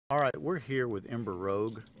All right, we're here with Ember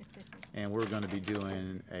Rogue, and we're going to be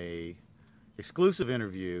doing a exclusive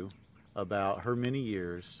interview about her many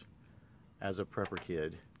years as a prepper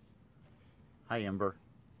kid. Hi, Ember.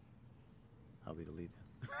 I'll be the lead.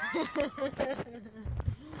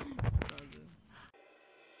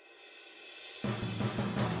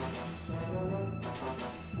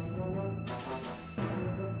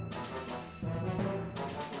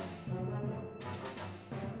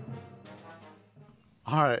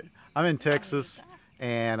 All right, I'm in Texas,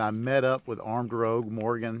 and I met up with Armed Rogue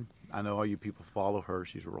Morgan. I know all you people follow her.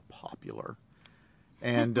 She's real popular.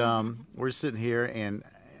 And we're sitting here, and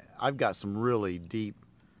I've got some really deep,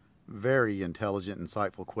 very intelligent,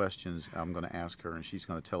 insightful questions I'm going to ask her, and she's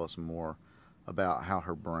going to tell us more about how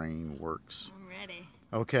her brain works. I'm ready.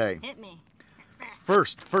 Okay. Hit me.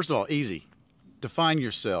 First of all, easy. Define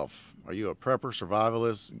yourself. Are you a prepper,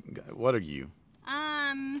 survivalist? What are you?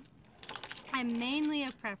 I'm mainly a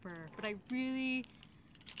prepper, but I'm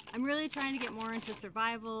really trying to get more into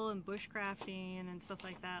survival and bushcrafting and stuff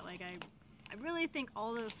like that. Like I really think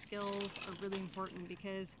all those skills are really important,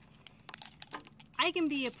 because I can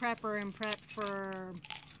be a prepper and prep for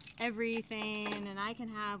everything, and I can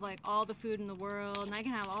have like all the food in the world, and I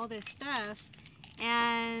can have all this stuff,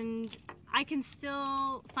 and I can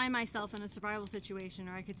still find myself in a survival situation,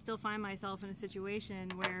 or I could still find myself in a situation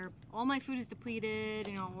where all my food is depleted,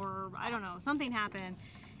 you know, or I don't know, something happened,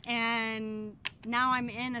 and now I'm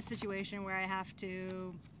in a situation where I have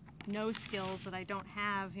to know skills that I don't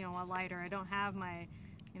have, you know, a lighter, I don't have my,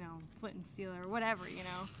 you know, flint and steel or whatever, you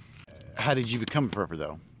know. How did you become a prepper,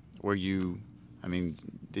 though? Were you, I mean,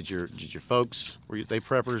 did your folks, were they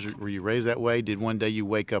preppers? Were you raised that way? Did one day you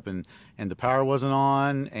wake up and the power wasn't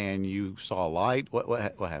on and you saw a light? What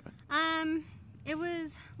happened? It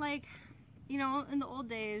was like, you know, in the old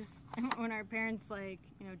days when our parents, like,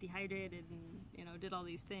 you know, dehydrated and, you know, did all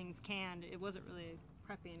these things, canned, it wasn't really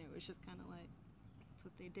prepping. It was just kind of like, that's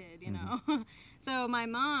what they did, you know. So my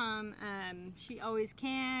mom, she always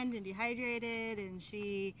canned and dehydrated, and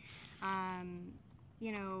she,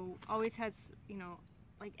 you know, always had, you know,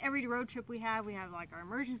 like every road trip we have like our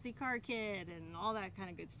emergency car kit and all that kind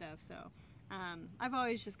of good stuff. So I've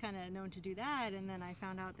always just kind of known to do that, and then I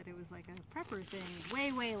found out that it was like a prepper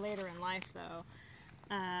thing way later in life, though.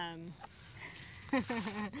 And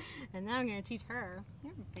now I'm going to teach her.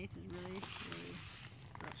 Your face is really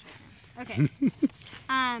gross right now.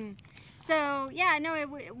 Okay. So yeah, no,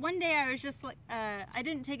 one day I was just like, I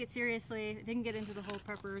didn't take it seriously. I didn't get into the whole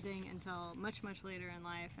prepper thing until much later in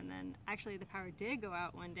life. And then actually the power did go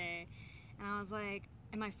out one day, and I was like,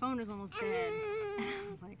 and my phone was almost dead. And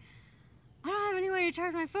I was like, I don't have any way to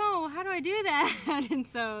charge my phone. How do I do that? And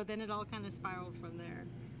so then it all kind of spiraled from there.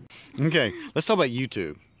 Okay, let's talk about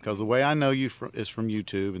YouTube, because the way I know you is from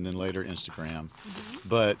YouTube and then later Instagram.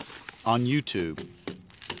 But on YouTube,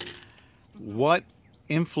 what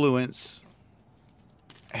influence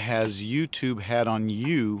has YouTube had on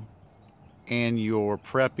you and your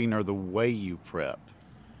prepping, or the way you prep?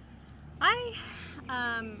 I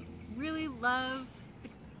really love,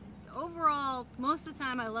 overall, most of the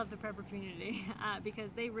time I love the prepper community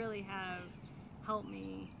because they really have helped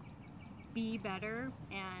me be better,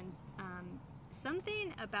 and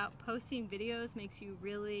something about posting videos makes you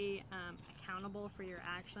really accountable for your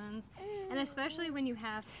actions, and especially when you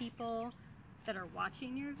have people that are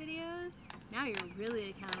watching your videos, now you're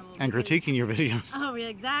really accountable. And critiquing your videos. Oh, yeah,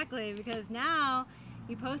 exactly, because now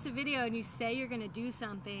you post a video and you say you're going to do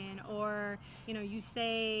something, or, you know, you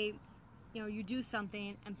say, you know, you do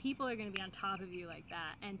something, and people are going to be on top of you like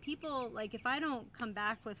that. And people, like, if I don't come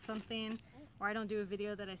back with something, or I don't do a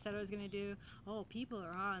video that I said I was going to do, oh, people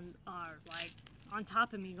are like on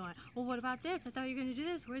top of me going, well, what about this? I thought you were going to do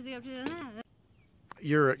this. Where's the update on that?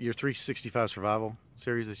 Your 365 survival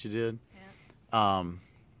series that you did. Yeah.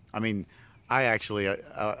 I mean, I actually,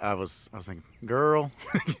 I was thinking, girl,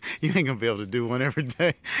 you ain't gonna be able to do one every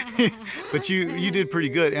day. But you did pretty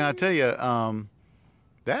good, and I tell you,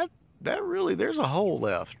 that really, there's a hole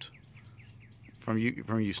left from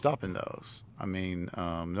you stopping those. I mean,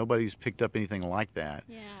 nobody's picked up anything like that.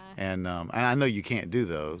 Yeah. And I know you can't do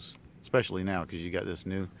those, especially now because you got this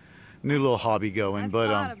new little hobby going. I've but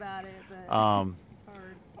thought about it, but it's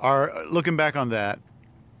hard. Looking back on that,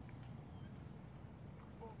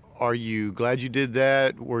 are you glad you did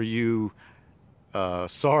that? Were you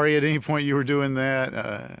sorry at any point you were doing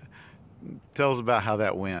that? Tell us about how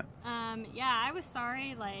that went. Yeah, I was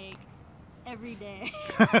sorry like every day.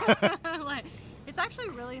 Like, it's actually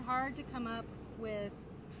really hard to come up with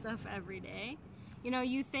stuff every day. You know,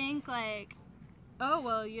 you think like, oh,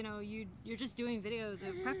 well, you know, you're just doing videos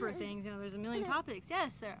of prepper things, you know, there's a million topics.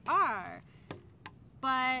 Yes, there are.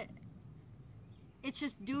 but it's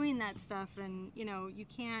just doing that stuff, and you know, you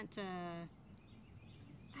can't.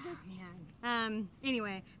 Oh man.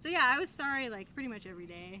 Anyway, so yeah, I was sorry like pretty much every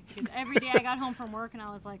day, because every day I got home from work and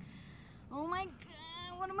I was like, oh my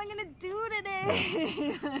god, what am I gonna do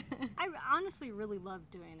today? I honestly really loved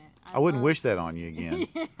doing it. I wouldn't wish that on you again,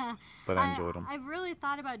 Yeah. but I enjoyed them. I've really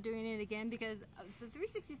thought about doing it again, because the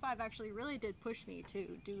 365 actually really did push me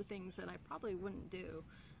to do things that I probably wouldn't do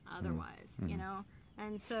otherwise, you know?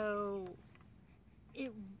 And so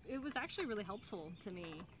it was actually really helpful to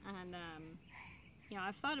me. And, you know,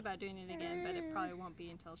 I've thought about doing it again, but it probably won't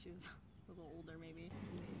be until she's a little older, maybe.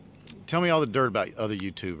 Tell me all the dirt about other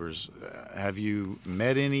YouTubers. Have you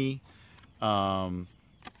met any in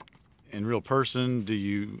real person? Do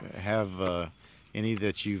you have any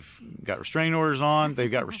that you've got restraining orders on? They've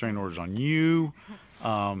got restraining orders on you?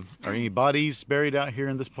 Are any bodies buried out here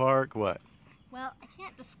in this park? What? Well, I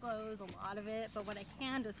can't disclose a lot of it, but what I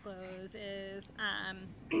can disclose is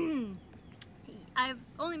I've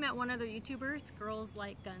only met one other YouTuber. It's Girls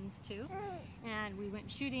Like Guns Too, and we went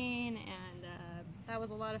shooting, and that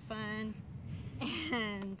was a lot of fun.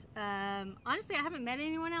 And honestly, I haven't met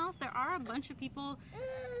anyone else. There are a bunch of people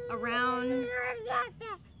around.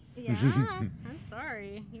 Yeah, I'm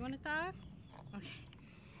sorry. You want to talk? Okay.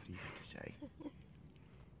 What do you have to say?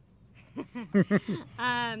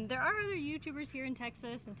 There are other YouTubers here in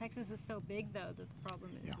Texas, and Texas is so big though that the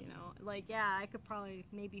problem is, you know, like, yeah, I could probably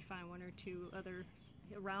maybe find one or two others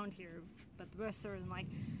around here, but the rest are in like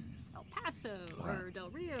El Paso or Del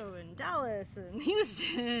Rio and Dallas and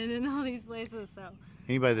Houston and all these places. So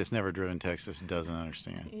Anybody that's never driven Texas doesn't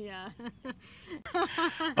understand. yeah.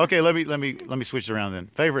 Okay, let me switch it around then.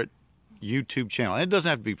 Favorite YouTube channel? And it doesn't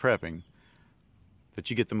have to be prepping, that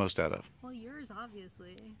you get the most out of. Well, yours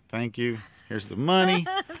obviously. Thank you. Here's the money.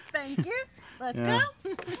 Thank you. Let's Yeah.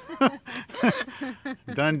 go.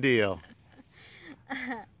 Done deal.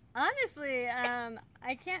 Honestly,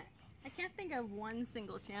 I can't think of one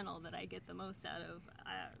single channel that I get the most out of.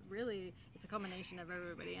 Really, it's a combination of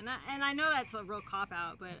everybody, and I know that's a real cop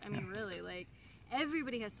out, but I mean, really, like,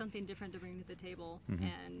 everybody has something different to bring to the table,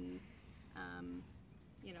 and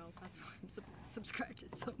you know, that's why I'm subscribed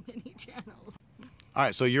to so many channels. All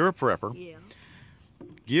right, so you're a prepper. Yeah.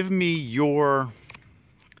 Give me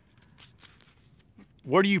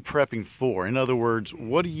what are you prepping for? In other words,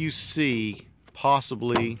 what do you see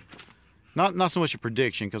possibly, not so much a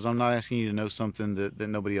prediction, because I'm not asking you to know something that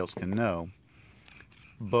nobody else can know,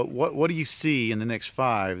 but what do you see in the next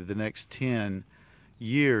 5, the next 10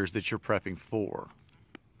 years that you're prepping for?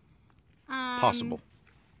 Possible.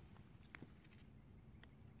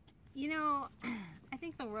 You know, I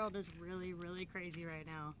think the world is really, really crazy right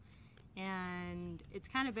now. And it's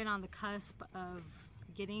kind of been on the cusp of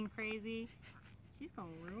getting crazy. She's gonna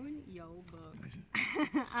ruin your book.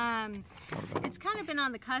 It's kind of been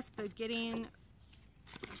on the cusp of getting...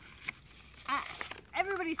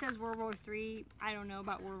 everybody says World War III. I don't know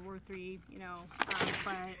about World War III, you know,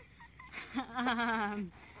 but...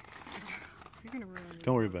 you're gonna ruin it.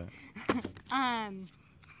 Don't worry about it.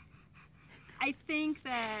 I think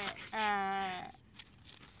that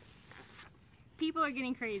people are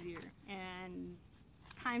getting crazier and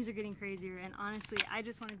times are getting crazier, and honestly, I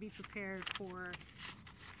just want to be prepared for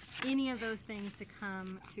any of those things to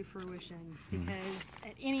come to fruition, because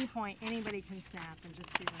at any point anybody can snap and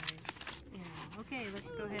just be like, you know, okay,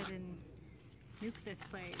 let's go ahead and nuke this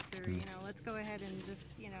place, or you know, let's go ahead and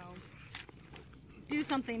just, you know, do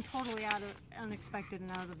something totally unexpected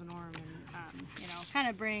and out of the norm, and you know, kind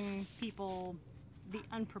of bring people, the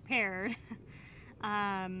unprepared,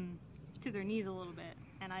 to their knees a little bit.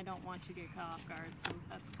 And I don't want to get caught off guard, so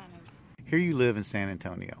that's kind of... Here you live in San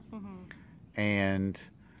Antonio, and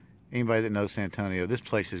anybody that knows San Antonio, this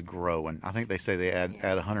place is growing. I think they say they add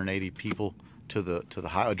 180 people to the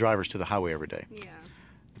drivers to the highway every day. Yeah.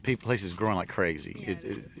 The place is growing like crazy. Yeah,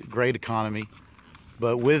 great economy,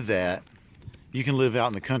 but with that, you can live out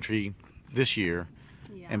in the country this year,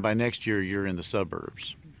 and by next year you're in the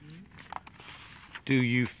suburbs. How do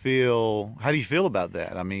you feel about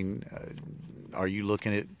that? I mean, are you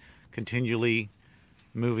looking at continually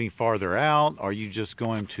moving farther out? Are you just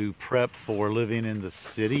going to prep for living in the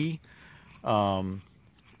city? How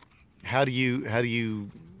do you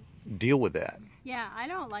deal with that? Yeah, I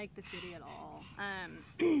don't like the city at all.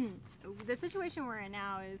 The situation we're in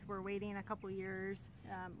now is we're waiting a couple years.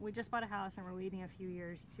 We just bought a house and we're waiting a few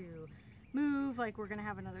years to move. Like, we're gonna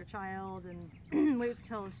have another child and wait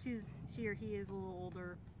till she or he is a little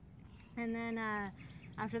older, and then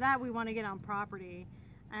after that we want to get on property.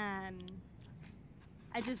 I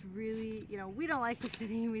just really, you know, we don't like the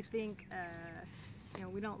city. We think, you know,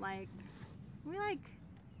 we don't like we like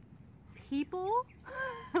people.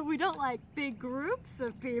 We don't like big groups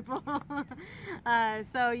of people.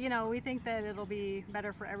 So, you know, we think that it'll be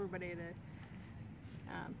better for everybody to,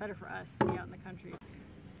 better for us to be out in the country.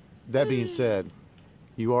 That being said,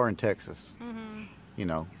 you are in Texas, you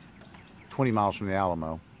know, 20 miles from the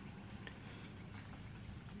Alamo.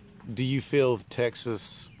 Do you feel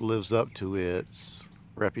Texas lives up to its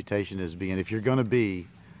reputation as being, if you're going to be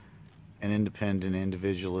an independent,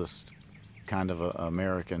 individualist kind of a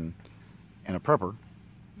American and a prepper,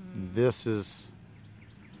 this is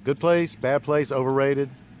good place, bad place, overrated?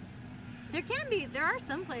 There are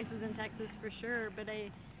some places in Texas for sure, but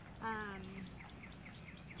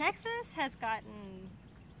Texas has gotten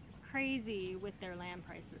crazy with their land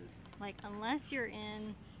prices. Like, unless you're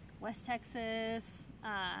in West Texas,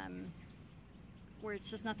 where it's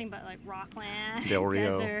just nothing but like rockland, Del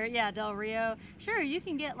Rio. desert, yeah, Del Rio. Sure, you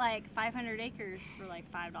can get like 500 acres for like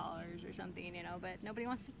 $5 or something, you know, but nobody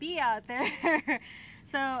wants to be out there.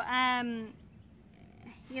 So,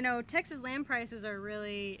 you know, Texas land prices are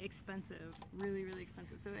really expensive, really, really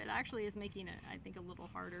expensive. So it actually is making it, I think, a little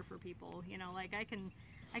harder for people. You know, like I can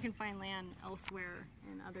find land elsewhere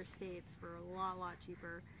in other states for a lot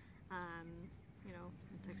cheaper. You know,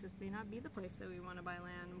 Texas may not be the place that we want to buy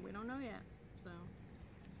land. We don't know yet. So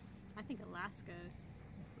I think Alaska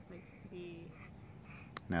is the place to be.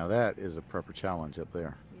 Now that is a prepper challenge up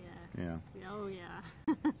there. Yes. Yeah. Oh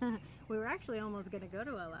yeah. We were actually almost going to go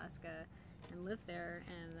to Alaska and live there,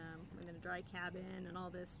 and we're going to dry cabin and all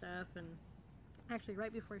this stuff. And actually,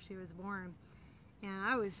 right before she was born, and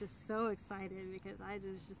I was just so excited because I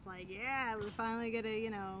was just like, yeah, we're finally gonna, you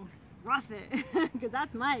know, rough it, because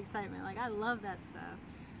that's my excitement. Like, I love that stuff,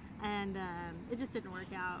 and it just didn't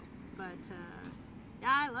work out. But yeah,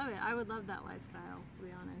 I love it. I would love that lifestyle, to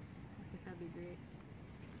be honest. I think that'd be great.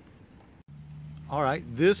 All right,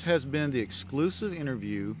 this has been the exclusive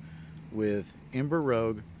interview with Ember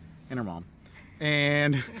Rogue and her mom.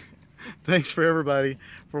 And thanks for everybody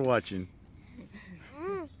for watching.